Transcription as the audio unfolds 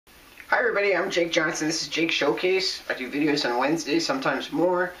Hi everybody, I'm Jake Johnston. This is Jake Showcase. I do videos on Wednesdays, sometimes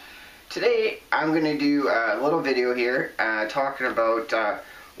more. Today I'm going to do a little video here talking about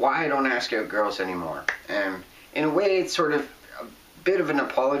why I don't ask out girls anymore. And in a way it's sort of a bit of an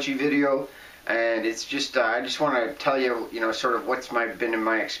apology video, and it's just I just want to tell you, sort of what's been in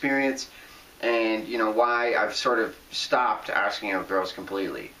my experience, and why I've sort of stopped asking out girls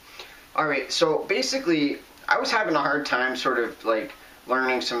completely. Alright, so basically I was having a hard time sort of like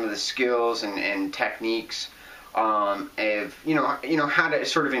learning some of the skills and techniques of how to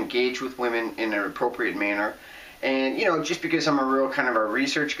sort of engage with women in an appropriate manner. And just because I'm a real kind of a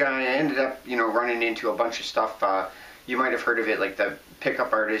research guy, I ended up running into a bunch of stuff. You might have heard of it, like the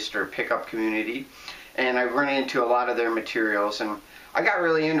pickup artist or pickup community, and I run into a lot of their materials, and I got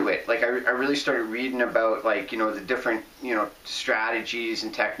really into it. Like I really started reading about the different strategies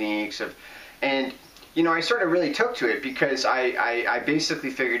and techniques and I sort of really took to it because I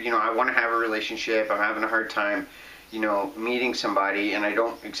basically figured, I want to have a relationship. I'm having a hard time, meeting somebody, and I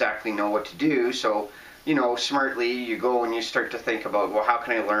don't exactly know what to do. So, smartly you go and you start to think about, well, how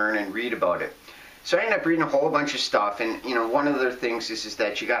can I learn and read about it? So I ended up reading a whole bunch of stuff, and, one of the things is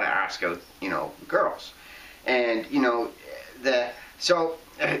that you got to ask out, girls. And, so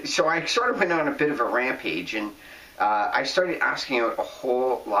I sort of went on a bit of a rampage, and I started asking out a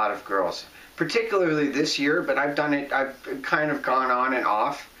whole lot of girls. Particularly this year, but I've kind of gone on and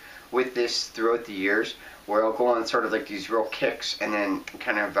off with this throughout the years, where I'll go on sort of like these real kicks and then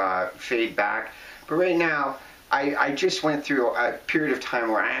kind of fade back. But right now, I just went through a period of time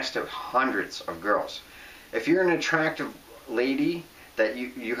where I asked out hundreds of girls. If you're an attractive lady that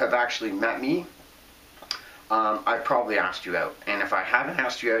you have actually met me, I probably asked you out. And if I haven't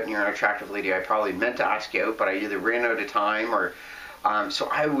asked you out and you're an attractive lady, I probably meant to ask you out, but I either ran out of time or so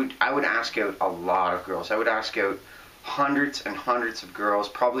I would ask out a lot of girls. I would ask out hundreds and hundreds of girls,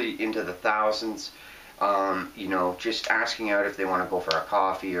 probably into the thousands, just asking out if they want to go for a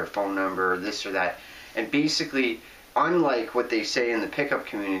coffee or phone number or this or that. And basically, unlike what they say in the pickup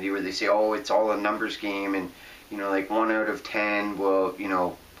community where they say, oh, it's all a numbers game and, like 1 out of 10 will,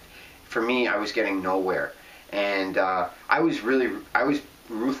 for me, I was getting nowhere. And I was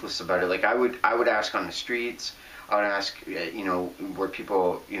ruthless about it. Like I would ask on the streets. I would ask, where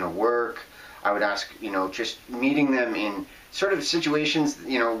people, work. I would ask, just meeting them in sort of situations,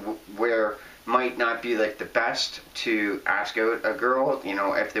 where might not be like the best to ask out a girl,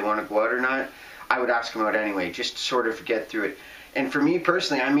 if they want to go out or not. I would ask them out anyway, just to sort of get through it. And for me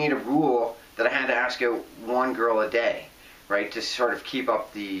personally, I made a rule that I had to ask out one girl a day, right, to sort of keep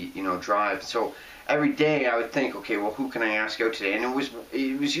up the, drive. So every day I would think, okay, well, who can I ask out today? And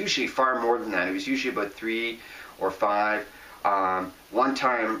it was usually far more than that. It was usually about 3 or 5. One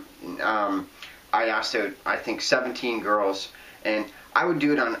time I asked out, I think, 17 girls, and I would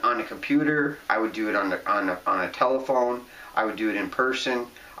do it on a computer. I would do it on a telephone. I would do it in person.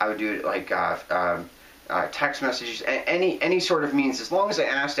 I would do it like text messages, any sort of means. As long as I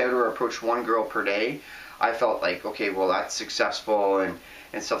asked out or approached one girl per day, I felt like, okay, well, that's successful and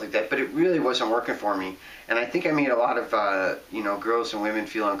stuff like that. But it really wasn't working for me, and I think I made a lot of girls and women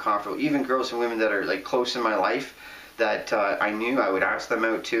feel uncomfortable. Even girls and women that are like close in my life that I knew, I would ask them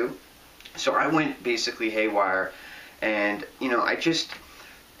out too. So I went basically haywire, and I just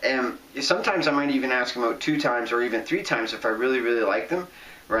sometimes I might even ask them out 2 times or even 3 times if I really like them,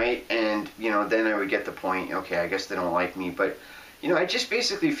 right? And then I would get the point. Okay, I guess they don't like me, but I just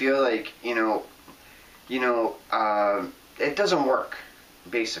basically feel like it doesn't work.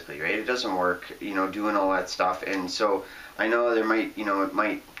 Basically, right? It doesn't work, doing all that stuff. And so I know there might, it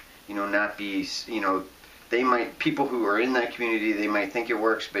might, not be, people who are in that community, they might think it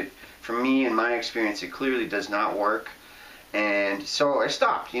works, but for me, in my experience, it clearly does not work. And so I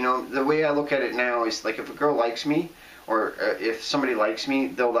stopped. The way I look at it now is like if a girl likes me, or if somebody likes me,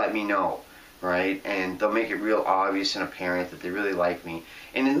 they'll let me know, right? And they'll make it real obvious and apparent that they really like me.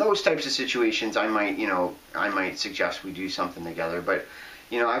 And in those types of situations, I might suggest we do something together, but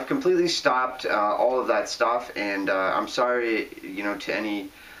I've completely stopped all of that stuff, and I'm sorry, to any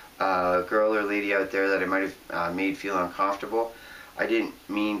girl or lady out there that I might have made feel uncomfortable. I didn't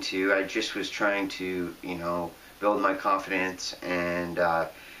mean to. I just was trying to, build my confidence and,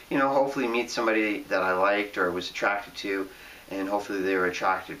 hopefully meet somebody that I liked or was attracted to, and hopefully they were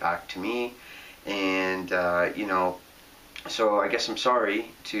attracted back to me. And, so I guess I'm sorry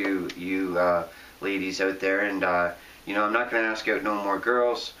to you ladies out there, and I'm not going to ask out no more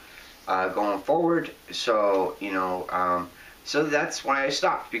girls going forward. So, so that's why I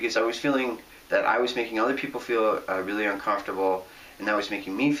stopped, because I was feeling that I was making other people feel really uncomfortable, and that was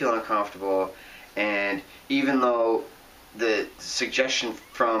making me feel uncomfortable. And even though the suggestion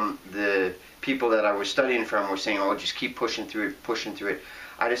from the people that I was studying from were saying, oh, just keep pushing through it.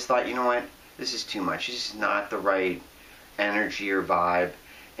 I just thought, you know what, this is too much. This is not the right energy or vibe.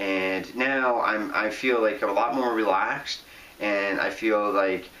 And now I feel like a lot more relaxed, and I feel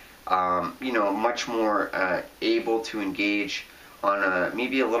like much more able to engage on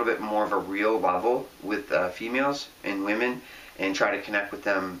maybe a little bit more of a real level with females and women, and try to connect with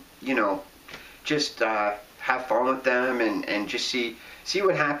them. Just have fun with them, and just see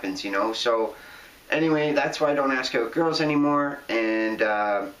what happens. So anyway, that's why I don't ask out girls anymore, and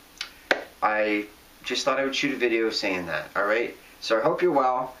I just thought I would shoot a video saying that. Alright, so I hope you're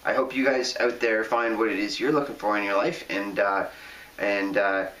well. I hope you guys out there find what it is you're looking for in your life, and I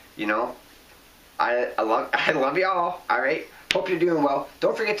love y'all. Alright, hope you're doing well.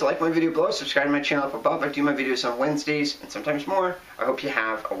 Don't forget to like my video below, subscribe to my channel up above. I do my videos on Wednesdays and sometimes more. I hope you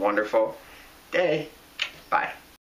have a wonderful day. Bye.